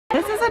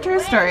This is a true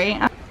story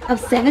of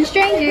 7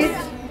 strangers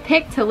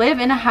picked to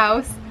live in a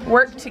house,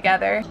 work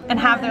together, and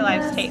have their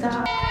lives changed.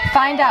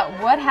 Find out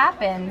what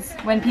happens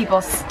when people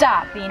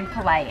stop being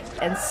polite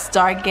and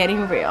start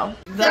getting real.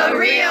 The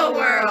real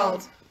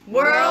world.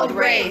 World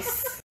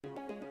race.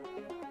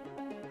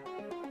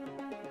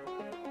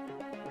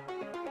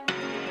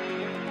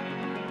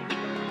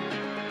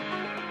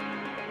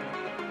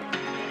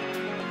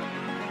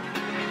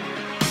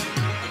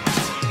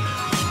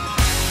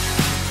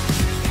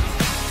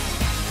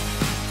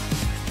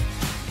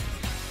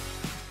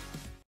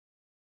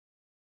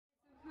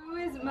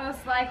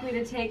 most likely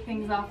to take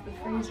things off the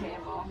free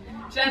table?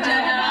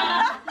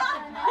 Jenna.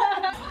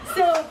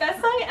 So,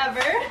 best song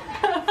ever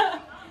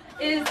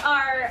is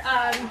our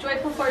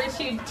Joyful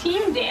Fortitude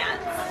team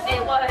dance.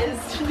 It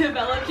was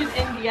developed in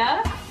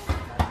India,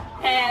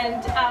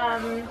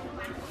 and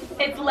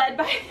it's led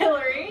by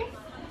Hillary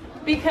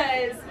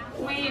because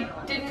we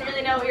didn't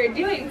really know what we were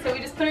doing, so we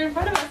just put her in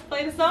front of us,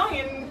 played a song,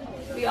 and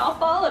we all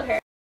followed her.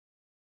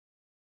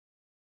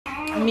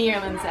 Me or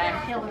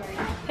Linsey? Hillary.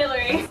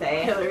 Hillary.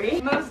 Say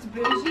Hillary. Most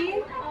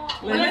bougie?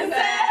 Linsey.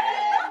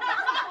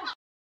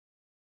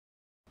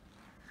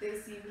 They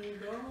see me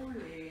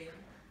rolling,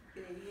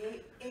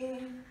 they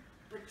ain't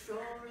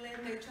patrolling,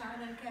 they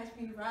trying to catch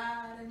me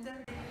riding.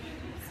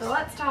 So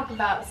let's talk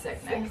about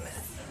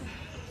sickness.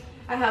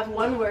 I have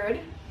one word,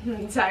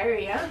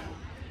 diarrhea.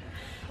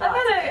 I've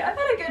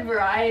had a good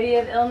variety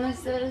of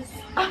illnesses,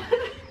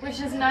 which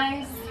is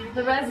nice.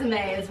 The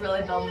resume is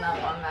really building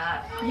up on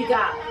that. You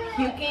got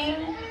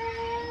puking.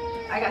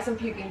 I got some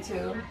puking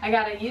too. I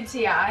got a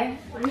UTI.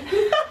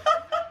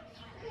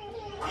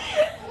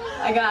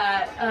 I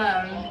got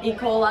E.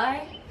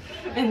 coli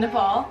in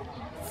Nepal.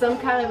 Some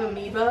kind of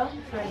amoeba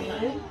for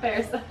me.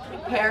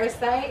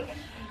 Parasite.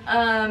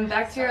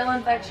 Bacterial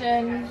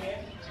infection.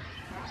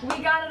 We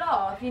got it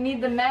all. If you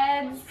need the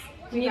meds,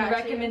 we need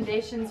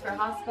recommendations for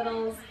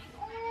hospitals.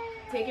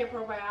 Take your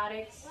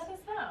probiotics. Let us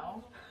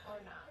know. Or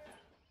not.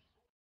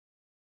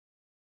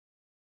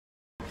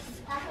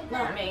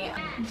 Not me.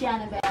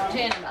 Janabelle.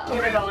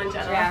 Janabelle in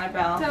general.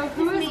 Annabelle. So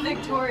who is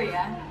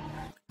Victoria?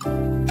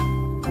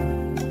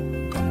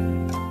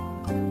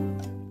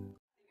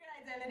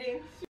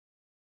 Identity.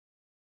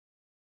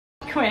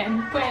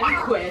 Quinn.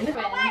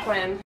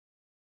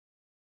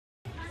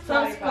 So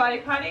squatty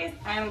potties,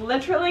 I'm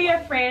literally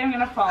afraid I'm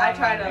gonna fall. I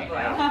tried to right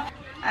avoid. now.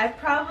 I've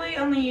probably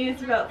only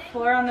used about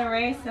 4 on the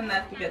race, and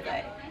that's because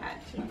I had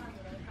to.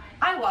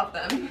 I love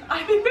them.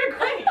 I think they're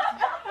great.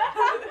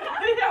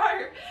 They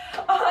are.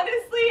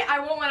 Honestly, I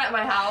want one at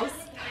my house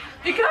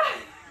because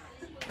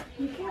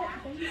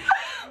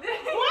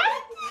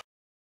What?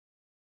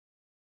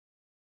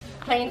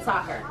 Playing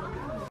soccer.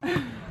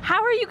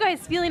 How are you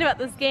guys feeling about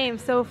this game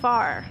so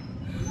far?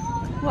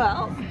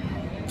 Well,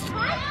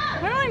 I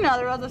don't really know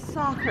the rules of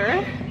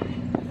soccer,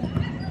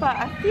 but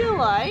I feel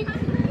like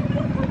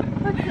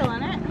we're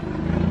killing it.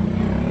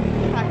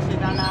 I actually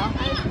don't know.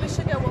 We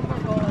should get one more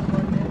goal on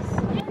board this.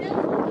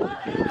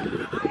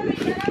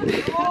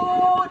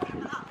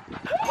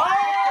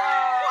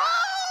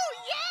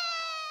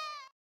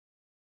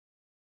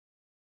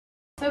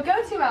 So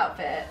go-to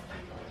outfit.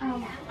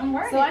 I'm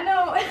worried. So I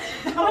know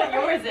what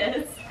yours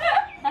is.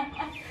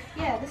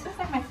 Yeah, this is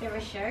like my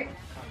favorite shirt.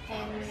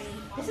 And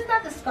this is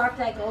not the scarf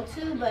that I go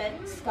to, but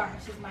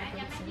scarves is my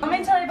go-to. Let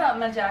me tell you about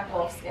my Jack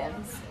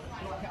Wolfskins.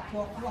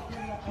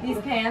 These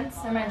pants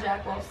are my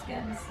Jack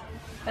Wolfskins.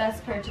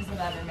 Best purchase I've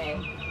ever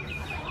made.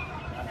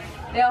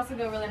 They also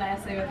go really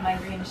nicely with my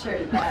green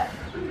shirt that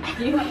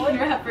you would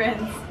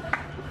reference.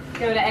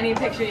 Go to any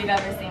picture you've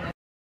ever seen.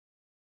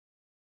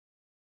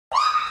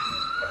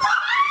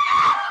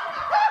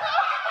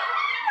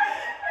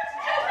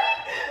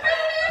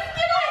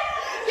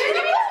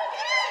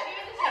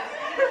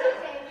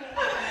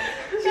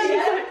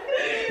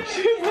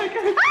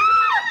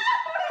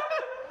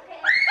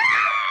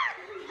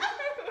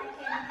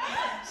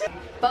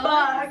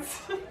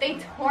 Bugs. They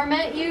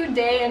torment you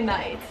day and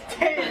night.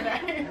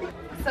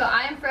 So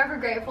I am forever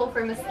grateful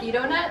for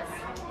mosquito nets.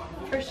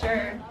 For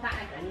sure.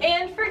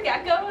 And for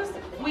geckos,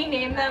 we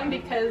name them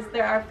because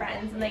they're our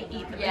friends and they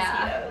eat the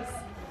mosquitoes.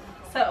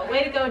 So,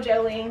 way to go,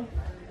 Jolene.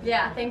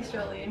 Yeah, thanks,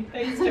 Jolene.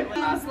 Thanks, Jolene.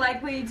 Most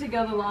likely to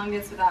go the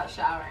longest without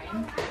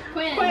showering.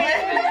 Quinn.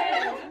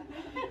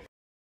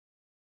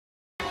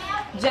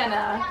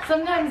 Jenna.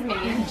 Sometimes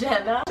me.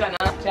 Jenna.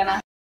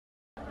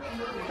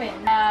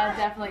 Quinn.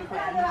 Definitely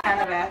Quinn.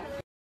 Annabeth.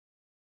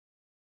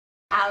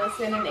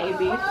 Allison and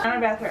AB.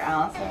 Annabeth or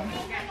Allison.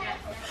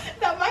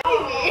 That might be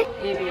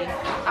me. AB.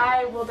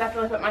 I will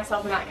definitely put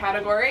myself in that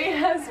category,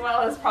 as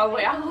well as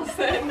probably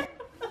Allison.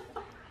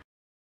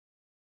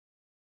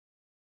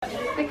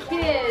 The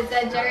kids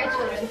at Jerry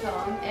Children's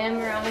Home, and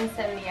we're on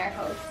 70-year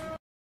host.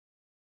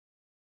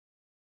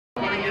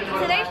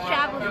 Today's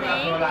travel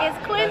thing is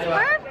Quinn's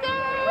birthday!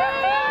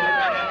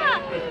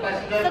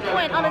 So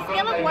Quinn, on a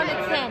scale of 1 to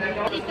 10,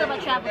 how do you feel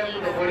about travel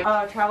days?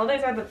 Oh, travel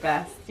days are the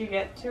best. You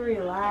get to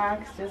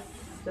relax, just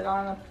sit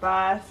on a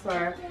bus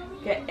or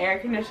get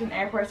air-conditioned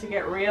airports, you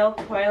get real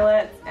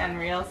toilets and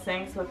real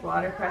sinks with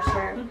water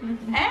pressure.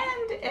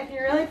 And if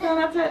you're really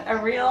feeling up to it, a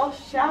real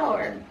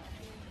shower.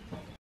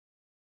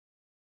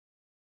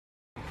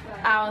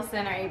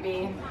 Allison or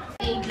AB?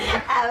 AB.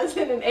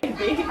 Allison and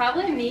AB.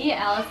 Probably me,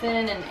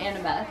 Allison, and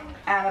Annabeth.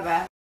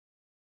 Annabeth.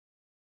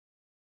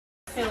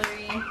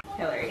 Hillary.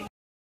 Hillary.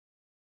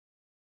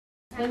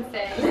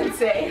 Linsey.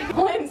 Linsey.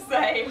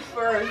 Linsey,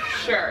 for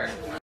sure.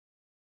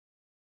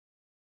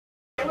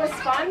 It was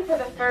fun for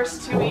the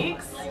first 2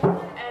 weeks,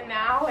 and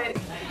now it's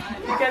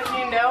because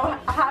you know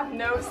have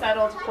no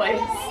settled place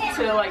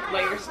to like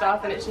lay your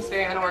stuff, and it's just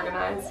very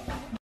unorganized.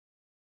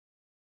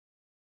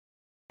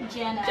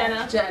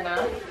 Jenna.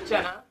 Jenna.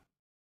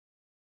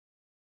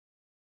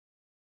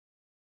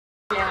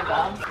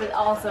 Jannabelle. But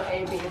also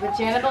AB. But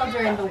Jannabelle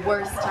during the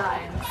worst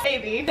times.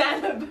 Maybe.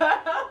 Annabelle.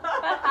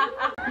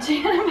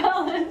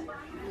 Jannabelle and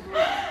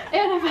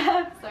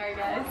Annabeth. Sorry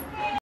guys.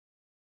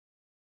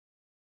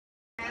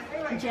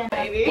 Jenna.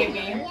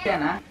 Maybe.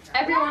 Jenna.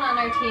 Everyone on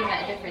our team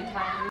at different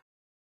times.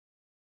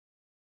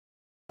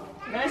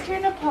 Ministry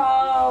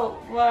Nepal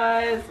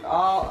was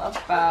all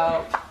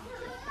about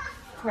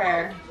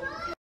prayer.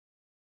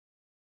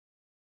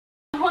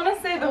 I want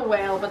to say the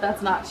whale, but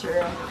that's not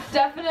true.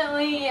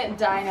 Definitely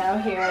dino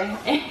here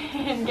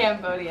in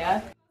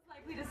Cambodia. It's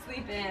likely to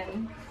sleep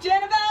in.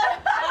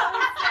 Jannabelle!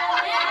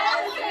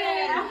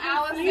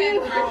 Allison,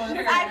 for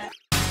sure.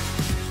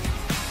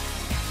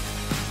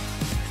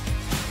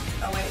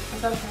 Oh wait,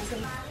 what's that person?